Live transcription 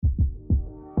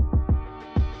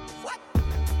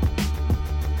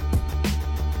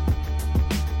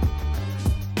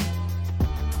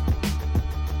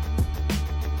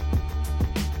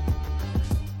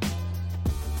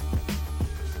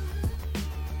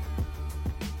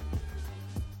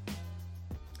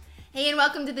Hey, and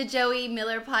welcome to the Joey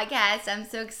Miller Podcast. I'm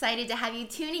so excited to have you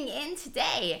tuning in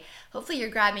today. Hopefully you're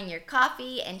grabbing your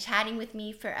coffee and chatting with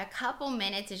me for a couple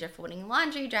minutes as you're folding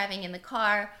laundry, driving in the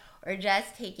car, or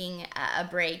just taking a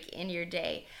break in your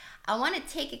day. I want to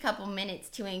take a couple minutes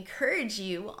to encourage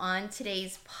you on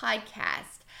today's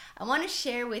podcast. I want to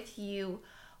share with you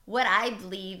what I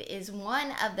believe is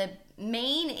one of the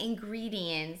main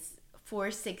ingredients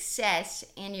for success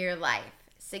in your life,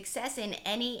 success in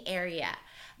any area.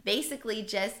 Basically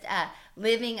just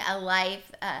living a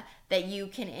life that you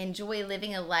can enjoy,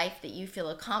 living a life that you feel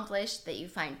accomplished, that you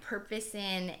find purpose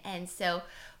in. And so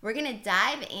we're going to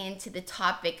dive into the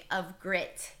topic of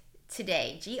grit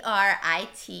today,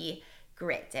 Grit,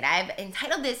 grit. And I've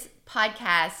entitled this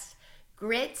podcast,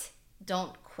 Grit,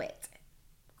 Don't Quit.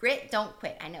 Grit, don't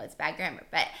quit. I know it's bad grammar,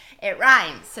 but it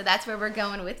rhymes. So that's where we're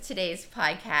going with today's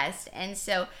podcast. And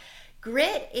so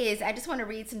grit is, I just want to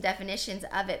read some definitions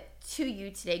of it to you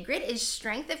today. Grit is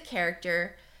strength of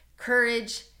character,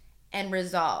 courage, and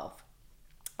resolve.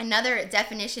 Another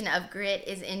definition of grit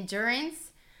is endurance,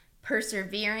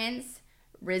 perseverance,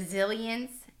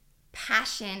 resilience,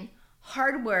 passion,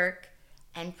 hard work,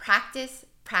 and practice.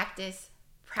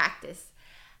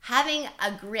 Having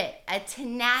a grit, a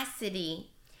tenacity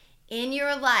in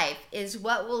your life is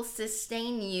what will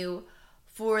sustain you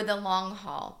for the long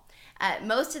haul.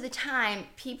 Most of the time,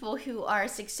 people who are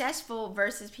successful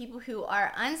versus people who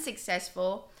are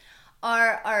unsuccessful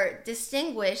are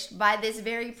distinguished by this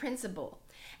very principle.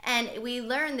 And we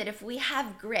learn that if we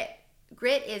have grit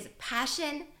is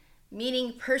passion,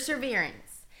 meaning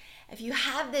perseverance. If you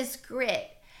have this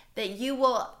grit, that you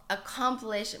will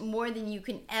accomplish more than you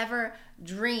can ever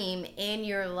dream in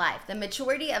your life. The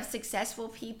majority of successful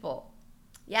people,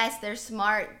 yes, they're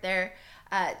smart, they're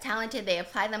talented, they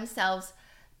apply themselves,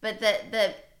 but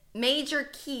the major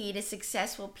key to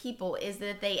successful people is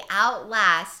that they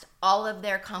outlast all of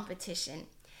their competition,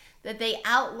 that they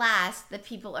outlast the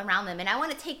people around them. And I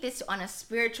want to take this on a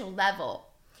spiritual level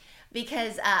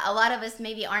because a lot of us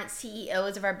maybe aren't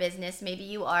CEOs of our business. Maybe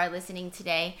you are listening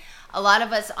today. A lot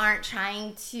of us aren't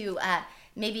trying to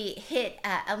maybe hit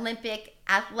Olympic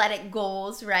athletic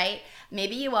goals, right?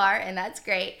 Maybe you are, and that's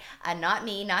great. Not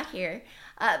me, not here.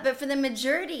 But for the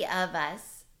majority of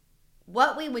us,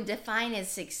 what we would define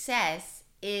as success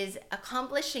is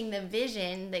accomplishing the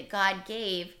vision that God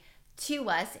gave to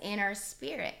us in our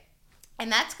spirit. And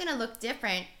that's going to look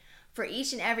different for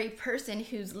each and every person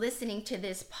who's listening to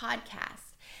this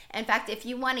podcast. In fact, if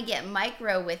you want to get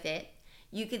micro with it,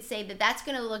 you could say that that's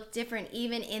going to look different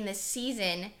even in the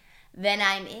season that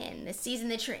I'm in. The season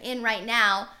that you're in right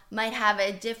now might have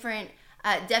a different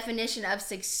definition of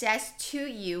success to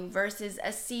you versus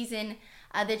a season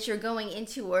that you're going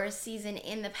into or a season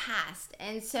in the past.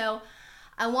 And so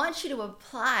I want you to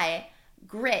apply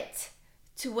grit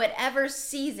to whatever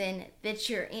season that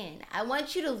you're in. I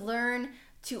want you to learn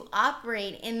to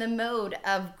operate in the mode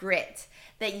of grit,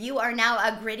 that you are now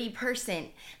a gritty person,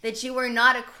 that you are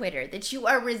not a quitter, that you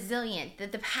are resilient,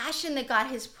 that the passion that God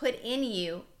has put in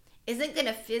you isn't going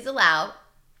to fizzle out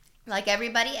like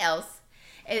everybody else.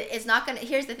 It's not going to,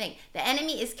 here's the thing, the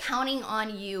enemy is counting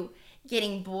on you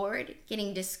getting bored,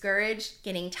 getting discouraged,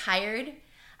 getting tired.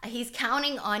 He's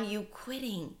counting on you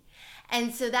quitting.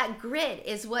 And so that grit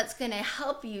is what's going to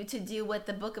help you to do what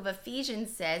the book of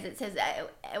Ephesians says. It says,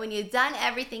 when you've done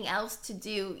everything else to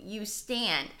do, you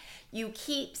stand. You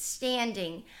keep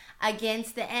standing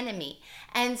against the enemy.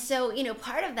 And so,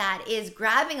 part of that is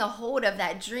grabbing a hold of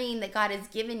that dream that God has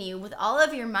given you with all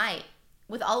of your might,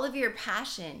 with all of your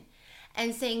passion,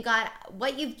 and saying, God,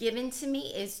 what you've given to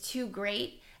me is too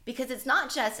great. Because it's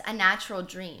not just a natural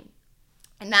dream,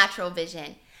 a natural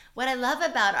vision. What I love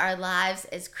about our lives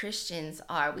as Christians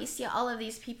are we see all of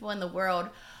these people in the world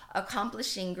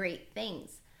accomplishing great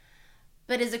things.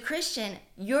 But as a Christian,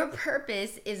 your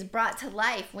purpose is brought to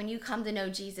life when you come to know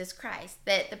Jesus Christ.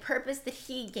 That the purpose that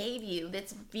He gave you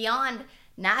that's beyond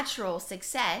natural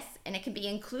success, and it can be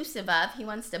inclusive of, He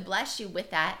wants to bless you with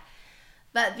that.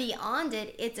 But beyond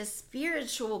it, it's a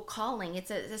spiritual calling.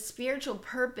 It's a spiritual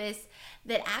purpose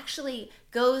that actually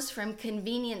goes from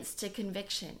convenience to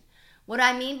conviction. What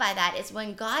I mean by that is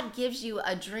when God gives you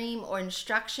a dream or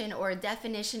instruction or a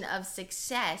definition of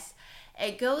success,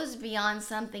 it goes beyond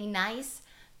something nice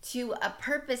to a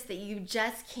purpose that you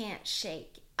just can't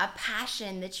shake, a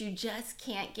passion that you just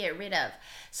can't get rid of,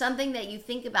 something that you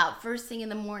think about first thing in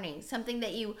the morning, something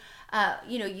that you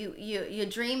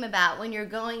dream about when you're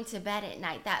going to bed at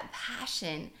night, that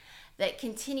passion that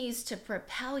continues to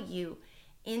propel you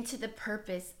into the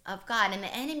purpose of God. And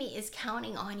the enemy is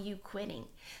counting on you quitting.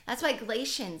 That's why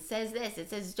Galatians says this. It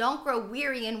says, don't grow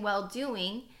weary in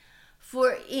well-doing,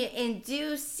 For in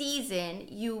due season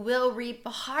you will reap a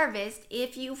harvest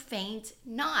if you faint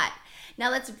not. Now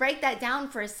let's break that down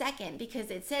for a second, because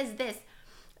it says this: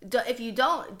 if you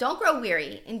don't grow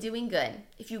weary in doing good,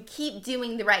 if you keep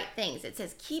doing the right things. It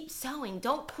says keep sowing,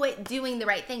 don't quit doing the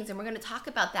right things, and we're going to talk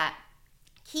about that.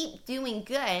 Keep doing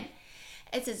good.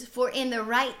 It says, for in the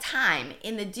right time,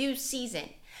 in the due season.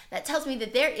 That tells me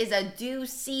that there is a due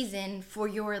season for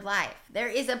your life. There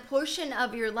is a portion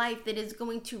of your life that is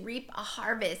going to reap a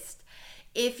harvest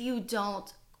if you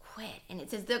don't quit. And it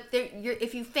says,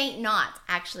 if you faint not,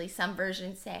 actually, some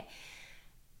versions say.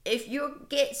 If you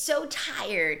get so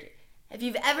tired, if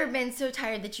you've ever been so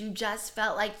tired that you just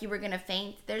felt like you were going to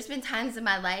faint, there's been times in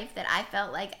my life that I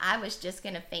felt like I was just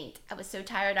going to faint. I was so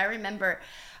tired. I remember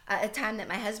a time that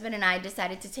my husband and I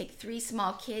decided to take 3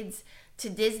 small kids to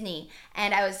Disney,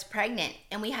 and I was pregnant,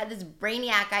 and we had this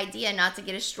brainiac idea not to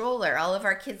get a stroller. All of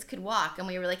our kids could walk, and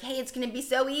we were like, hey, it's going to be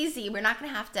so easy. We're not going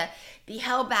to have to be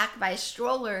held back by a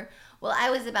stroller. Well,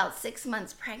 I was about 6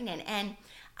 months pregnant, and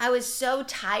I was so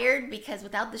tired because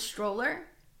without the stroller,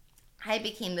 I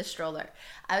became the stroller.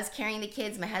 I was carrying the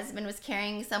kids. My husband was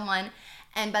carrying someone.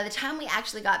 And by the time we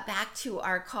actually got back to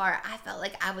our car, I felt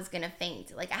like I was going to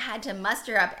faint. Like I had to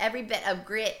muster up every bit of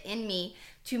grit in me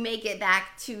to make it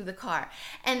back to the car.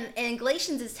 And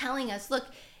Galatians is telling us, look,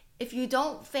 if you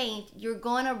don't faint, you're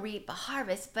going to reap a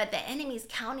harvest. But the enemy's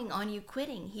counting on you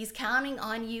quitting. He's counting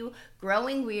on you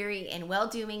growing weary and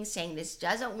well-doing, saying this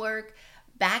doesn't work,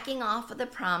 backing off of the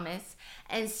promise.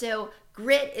 And so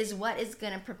grit is what is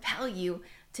going to propel you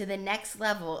to the next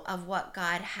level of what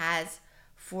God has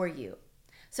for you.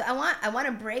 So I want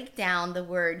to break down the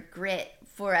word grit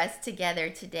for us together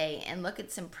today and look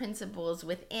at some principles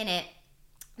within it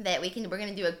that we're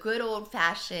going to do a good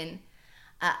old-fashioned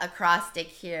acrostic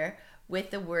here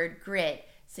with the word grit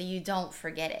so you don't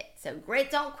forget it. So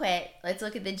grit, don't quit. Let's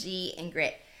look at the G in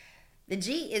grit. The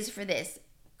G is for this: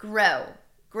 grow.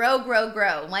 Grow, grow,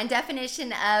 grow. One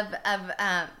definition of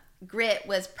grit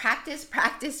was practice,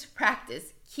 practice,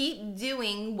 practice. Keep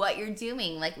doing what you're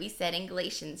doing, like we said in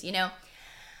Galatians. You know,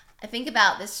 I think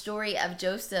about the story of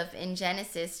Joseph in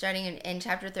Genesis, starting in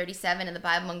chapter 37 in the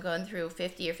Bible and going through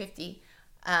 50 or 50,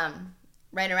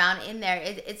 right around in there.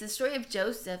 It's the story of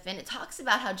Joseph, and it talks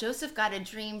about how Joseph got a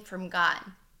dream from God.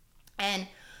 And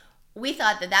we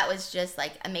thought that was just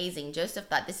like amazing. Joseph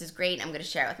thought, this is great. I'm going to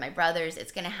share it with my brothers.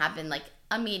 It's going to happen like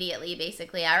immediately,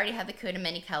 basically. I already have the coat of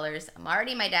many colors. I'm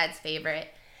already my dad's favorite.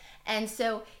 And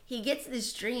so he gets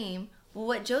this dream. Well,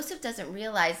 what Joseph doesn't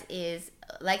realize is,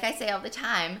 like I say all the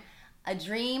time, a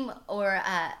dream or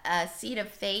a seed of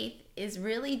faith is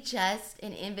really just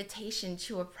an invitation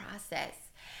to a process.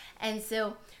 And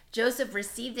so Joseph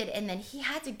received it, and then he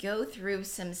had to go through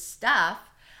some stuff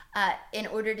in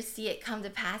order to see it come to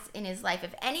pass in his life.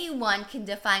 If anyone can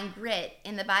define grit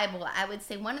in the Bible, I would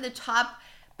say one of the top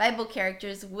Bible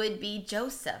characters would be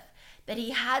Joseph, that he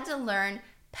had to learn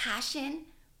passion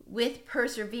with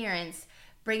perseverance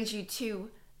brings you to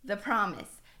the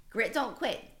promise. Grit, don't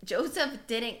quit. Joseph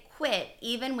didn't quit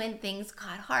even when things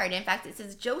got hard. In fact, it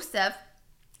says Joseph,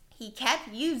 he kept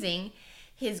using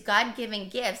his God-given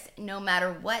gifts no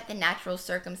matter what the natural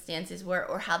circumstances were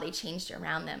or how they changed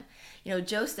around them. You know,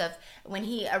 Joseph, when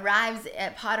he arrives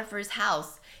at Potiphar's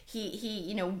house,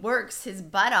 he works his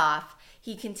butt off.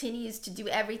 He continues to do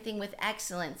everything with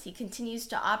excellence. He continues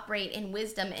to operate in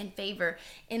wisdom and favor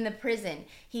in the prison.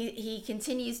 He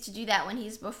continues to do that when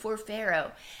he's before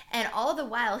Pharaoh. And all the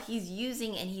while, he's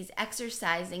using and he's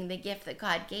exercising the gift that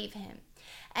God gave him.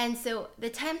 And so the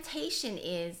temptation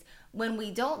is, when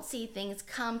we don't see things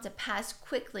come to pass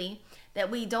quickly, that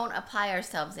we don't apply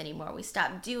ourselves anymore. We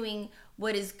stop doing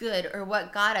what is good or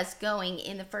what got us going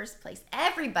in the first place.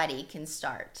 Everybody can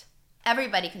start.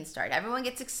 Everybody can start. Everyone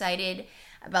gets excited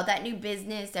about that new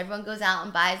business. Everyone goes out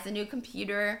and buys the new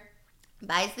computer,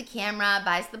 buys the camera,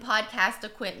 buys the podcast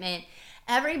equipment.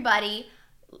 Everybody,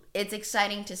 it's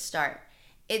exciting to start.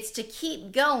 It's to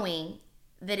keep going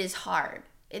that is hard.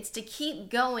 It's to keep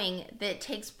going that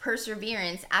takes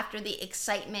perseverance after the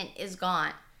excitement is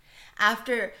gone.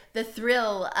 After the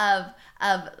thrill of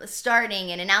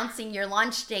starting and announcing your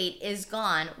launch date is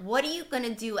gone, what are you going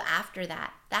to do after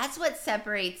that? That's what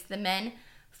separates the men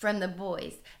from the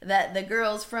boys, the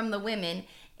girls from the women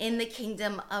in the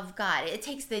kingdom of God. It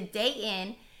takes the day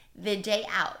in, the day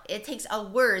out. It takes a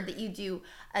word that you do,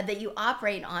 that you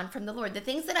operate on from the Lord. The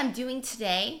things that I'm doing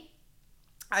today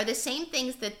are the same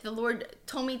things that the Lord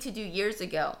told me to do years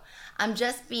ago. I'm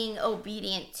just being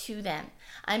obedient to them.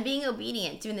 I'm being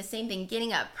obedient, doing the same thing,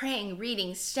 getting up, praying,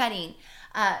 reading, studying,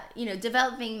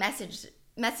 developing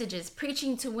messages,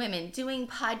 preaching to women, doing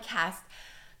podcasts,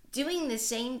 doing the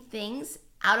same things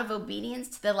out of obedience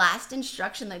to the last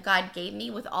instruction that God gave me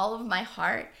with all of my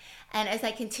heart. And as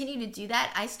I continue to do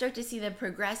that, I start to see the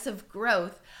progressive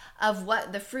growth of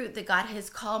what the fruit that God has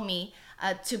called me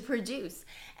to produce.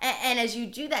 And as you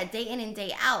do that day in and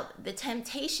day out, the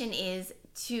temptation is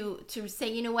to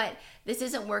say, you know what, this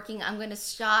isn't working. I'm going to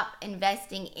stop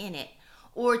investing in it.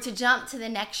 Or to jump to the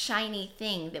next shiny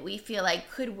thing that we feel like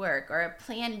could work, or a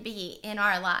plan B in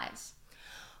our lives.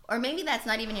 Or maybe that's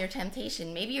not even your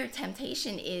temptation. Maybe your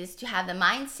temptation is to have the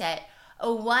mindset,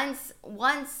 oh,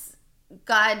 once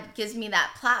God gives me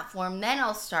that platform, then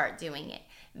I'll start doing it.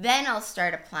 Then I'll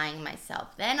start applying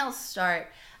myself. Then I'll start,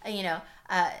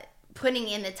 putting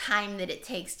in the time that it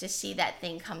takes to see that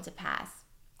thing come to pass.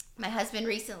 My husband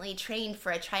recently trained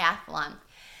for a triathlon.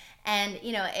 And,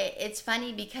 it's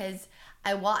funny because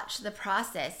I watched the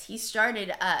process. He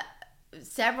started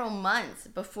several months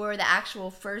before the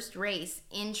actual first race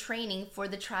in training for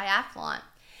the triathlon.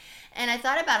 And I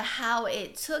thought about how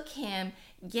it took him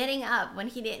getting up when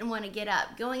he didn't want to get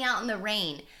up, going out in the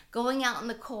rain, going out in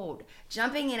the cold,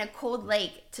 jumping in a cold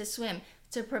lake to swim,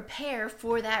 to prepare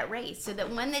for that race so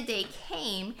that when the day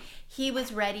came, he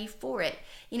was ready for it.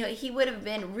 He would have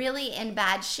been really in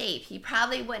bad shape. He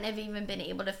probably wouldn't have even been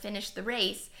able to finish the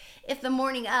race if the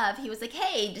morning of he was like,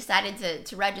 hey, decided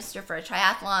to register for a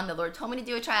triathlon. The Lord told me to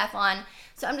do a triathlon,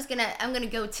 so I'm gonna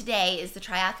go today is the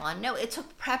triathlon. No, it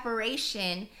took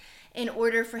preparation in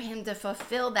order for him to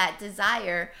fulfill that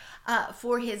desire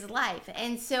for his life.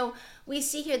 And so we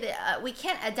see here that we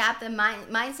can't adapt the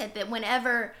mindset that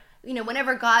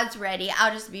whenever God's ready,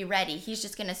 I'll just be ready. He's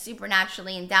just going to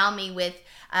supernaturally endow me with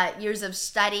years of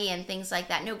study and things like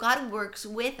that. No, God works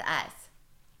with us.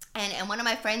 And one of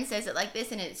my friends says it like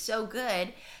this, and it's so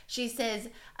good. She says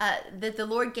that the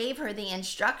Lord gave her the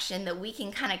instruction that we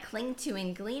can kind of cling to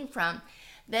and glean from,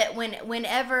 that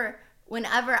whenever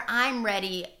I'm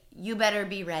ready, you better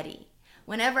be ready.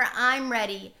 Whenever I'm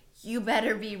ready, you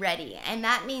better be ready. And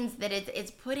that means that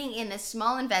it's putting in the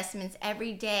small investments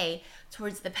every day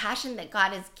towards the passion that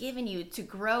God has given you to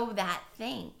grow that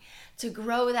thing, to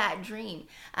grow that dream.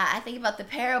 I think about the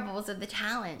parables of the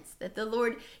talents, that the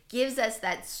Lord gives us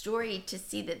that story to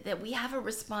see that we have a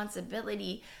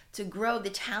responsibility to grow the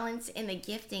talents and the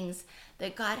giftings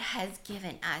that God has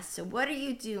given us. So what are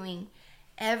you doing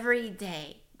every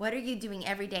day? What are you doing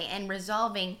every day? And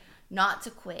resolving not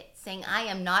to quit, saying, I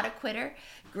am not a quitter.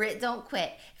 Grit, don't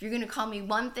quit. If you're going to call me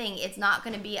one thing, it's not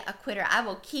going to be a quitter. I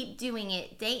will keep doing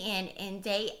it day in and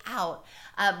day out,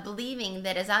 believing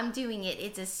that as I'm doing it,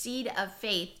 it's a seed of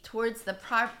faith towards the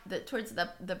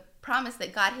promise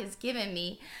that God has given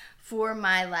me for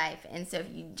my life. And so if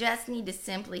you just need to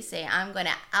simply say, I'm going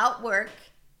to outwork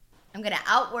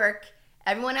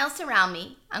everyone else around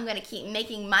me. I'm going to keep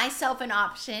making myself an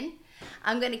option.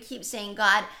 I'm going to keep saying,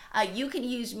 God, you can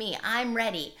use me. I'm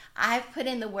ready. I've put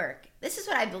in the work. This is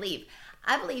what I believe.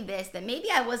 I believe this, that maybe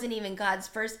I wasn't even God's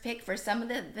first pick for some of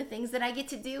the things that I get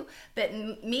to do, but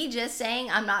me just saying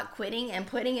I'm not quitting and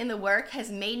putting in the work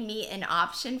has made me an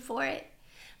option for it.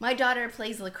 My daughter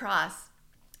plays lacrosse,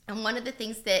 and one of the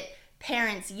things that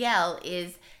parents yell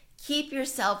is, keep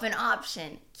yourself an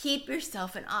option. Keep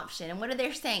yourself an option. And what are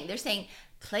they saying? They're saying,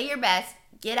 play your best,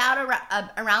 get out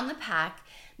around the pack,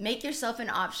 make yourself an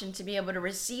option to be able to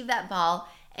receive that ball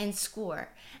and score.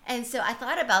 And so I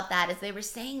thought about that as they were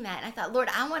saying that. And I thought, Lord,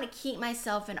 I want to keep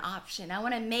myself an option. I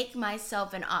want to make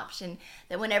myself an option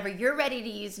that whenever you're ready to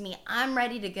use me, I'm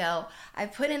ready to go. I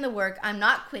put in the work. I'm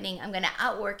not quitting. I'm going to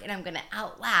outwork and I'm going to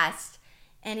outlast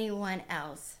anyone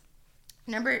else.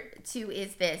 Number 2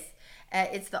 is this.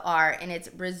 It's the R, and it's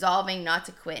resolving not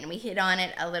to quit. And we hit on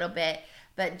it a little bit,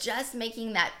 but just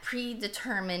making that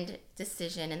predetermined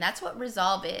decision. And that's what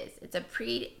resolve is. It's a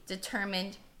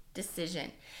predetermined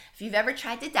decision. If you've ever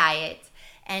tried to diet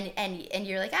and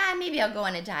you're like, maybe I'll go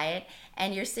on a diet,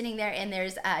 and you're sitting there and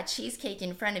there's a cheesecake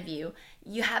in front of you,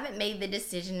 you haven't made the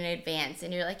decision in advance,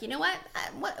 and you're like, you know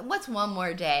what's one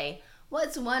more day?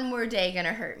 What's one more day going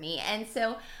to hurt me? And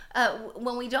so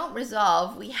when we don't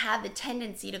resolve, we have the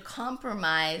tendency to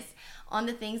compromise on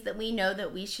the things that we know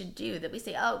that we should do, that we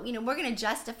say, we're going to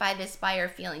justify this by our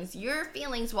feelings. Your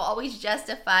feelings will always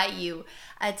justify you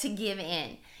to give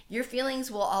in. Your feelings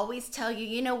will always tell you,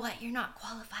 you know what, you're not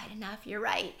qualified enough. You're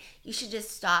right. You should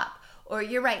just stop. Or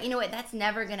you're right, you know what, that's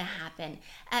never going to happen.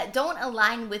 Don't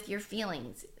align with your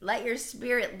feelings. Let your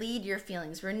spirit lead your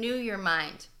feelings. Renew your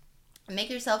mind. Make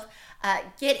yourself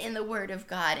get in the Word of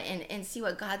God and see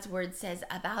what God's Word says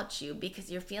about you,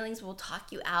 because your feelings will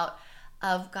talk you out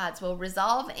of God's will.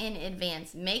 Resolve in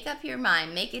advance. Make up your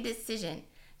mind. Make a decision.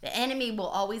 The enemy will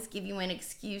always give you an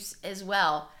excuse as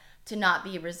well to not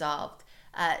be resolved.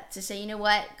 To say, you know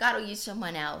what, God will use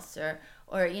someone else,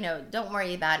 Or, don't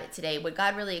worry about it today. Would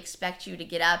God really expect you to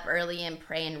get up early and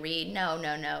pray and read? No.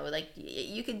 Like,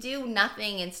 you could do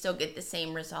nothing and still get the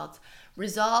same results.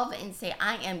 Resolve and say,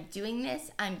 I am doing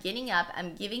this. I'm getting up.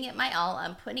 I'm giving it my all.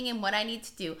 I'm putting in what I need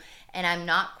to do. And I'm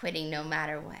not quitting no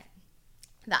matter what.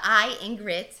 The I in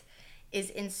grit is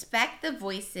inspect the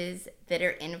voices that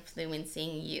are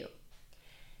influencing you.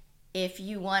 If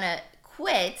you want to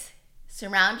quit,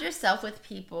 surround yourself with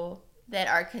people that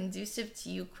are conducive to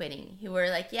you quitting, who are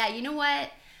like, yeah, you know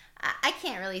what? I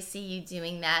can't really see you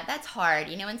doing that. That's hard.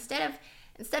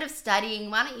 Instead of studying,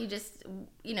 why don't you just,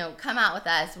 come out with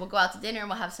us? We'll go out to dinner and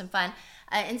we'll have some fun.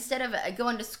 Instead of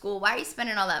going to school, why are you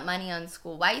spending all that money on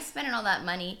school? Why are you spending all that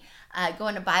money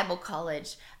going to Bible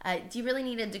college? Do you really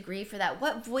need a degree for that?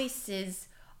 What voices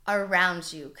are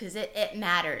around you? Because it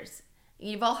matters.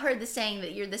 You've all heard the saying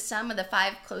that you're the sum of the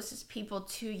 5 closest people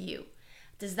to you.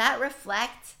 Does that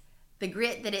reflect the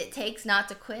grit that it takes not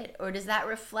to quit? Or does that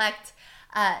reflect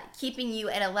keeping you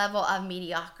at a level of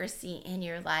mediocrity in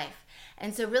your life?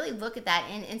 And so really look at that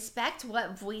and inspect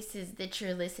what voices that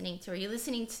you're listening to. Are you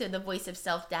listening to the voice of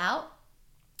self-doubt?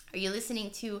 Are you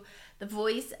listening to the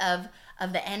voice of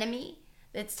the enemy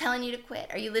that's telling you to quit?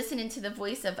 Are you listening to the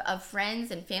voice of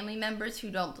friends and family members who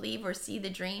don't believe or see the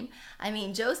dream? I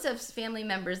mean, Joseph's family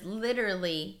members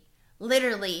literally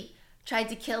tried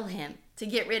to kill him, to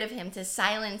get rid of him, to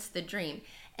silence the dream.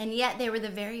 And yet they were the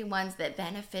very ones that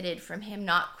benefited from him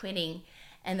not quitting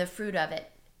and the fruit of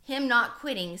it. Him not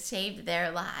quitting saved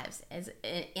their lives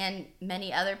and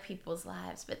many other people's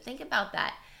lives. But think about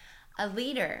that. A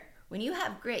leader, when you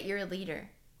have grit, you're a leader.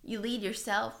 You lead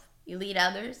yourself. You lead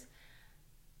others.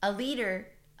 A leader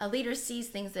sees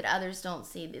things that others don't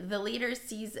see. The leader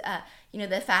sees,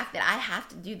 the fact that I have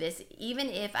to do this, even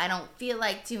if I don't feel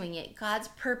like doing it. God's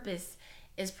purpose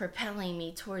is propelling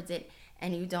me towards it,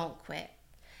 and you don't quit.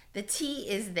 The T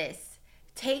is this: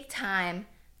 take time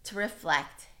to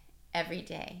reflect every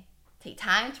day. Take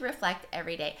time to reflect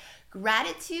every day.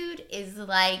 Gratitude is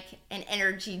like an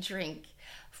energy drink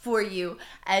for you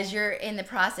as you're in the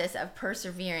process of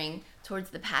persevering towards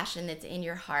the passion that's in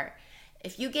your heart.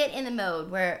 If you get in the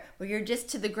mode where you're just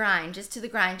to the grind,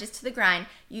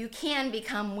 you can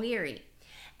become weary.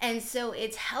 And so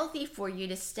it's healthy for you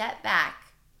to step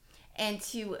back and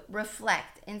to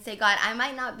reflect and say, God, I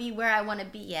might not be where I want to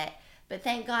be yet, but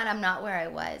thank God I'm not where I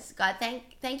was. God,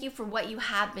 thank you for what you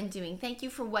have been doing. Thank you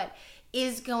for what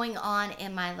is going on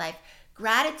in my life.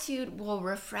 Gratitude will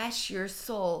refresh your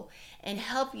soul and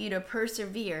help you to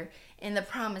persevere in the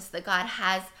promise that God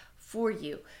has for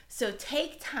you. So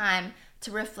take time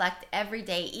to reflect every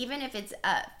day, even if it's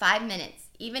 5 minutes,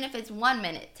 even if it's 1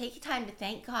 minute. Take time to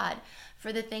thank God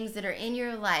for the things that are in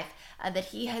your life that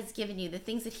He has given you, the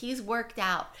things that He's worked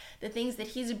out, the things that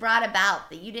He's brought about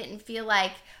that you didn't feel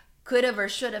like could have or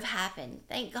should have happened.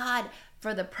 Thank God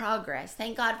for the progress.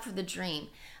 Thank God for the dream.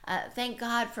 Thank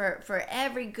God for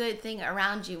every good thing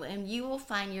around you, and you will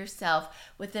find yourself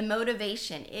with the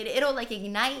motivation. It'll like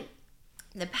ignite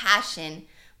the passion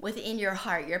within your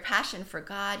heart, your passion for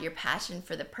God, your passion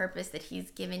for the purpose that He's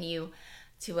given you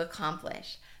to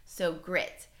accomplish. So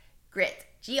grit,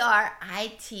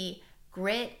 G-R-I-T,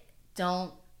 grit,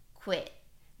 don't quit.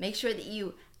 Make sure that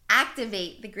you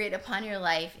activate the grit upon your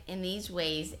life in these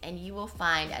ways, and you will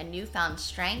find a newfound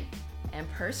strength and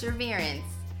perseverance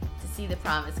to see the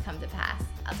promise come to pass.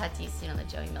 I'll talk to you soon on the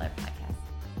Joey Miller Podcast.